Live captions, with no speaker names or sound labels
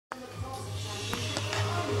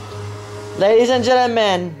Ladies and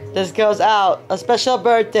gentlemen, this goes out a special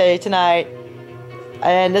birthday tonight.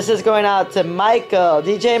 And this is going out to Michael,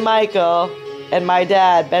 DJ Michael, and my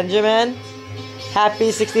dad, Benjamin. Happy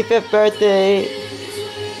 65th birthday.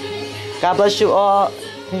 God bless you all.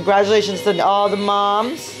 Congratulations to all the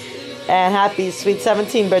moms. And happy sweet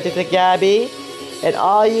 17th birthday to Gabby. And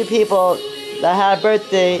all you people that had a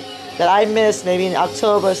birthday that I missed, maybe in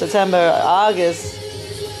October, September, August,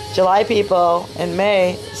 July people, and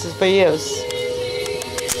May, this is for you.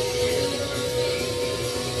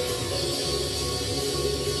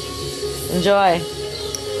 Enjoy.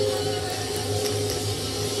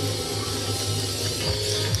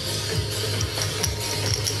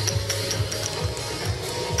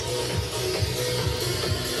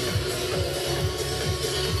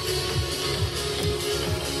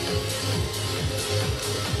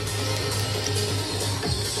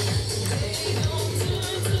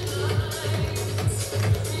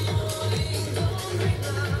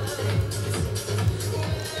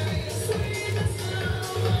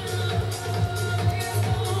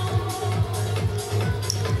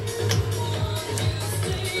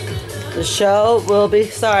 The show will be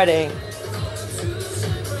starting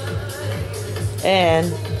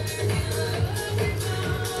in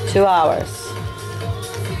 2 hours.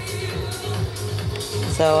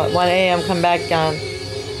 So at 1 a.m. come back on.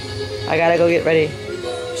 I gotta go get ready.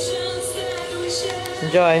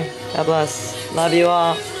 Enjoy. God bless. Love you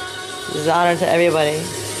all. This is an honor to everybody.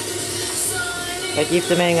 Kay Keith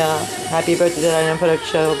Domingo. Happy birthday to Daniel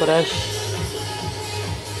Production.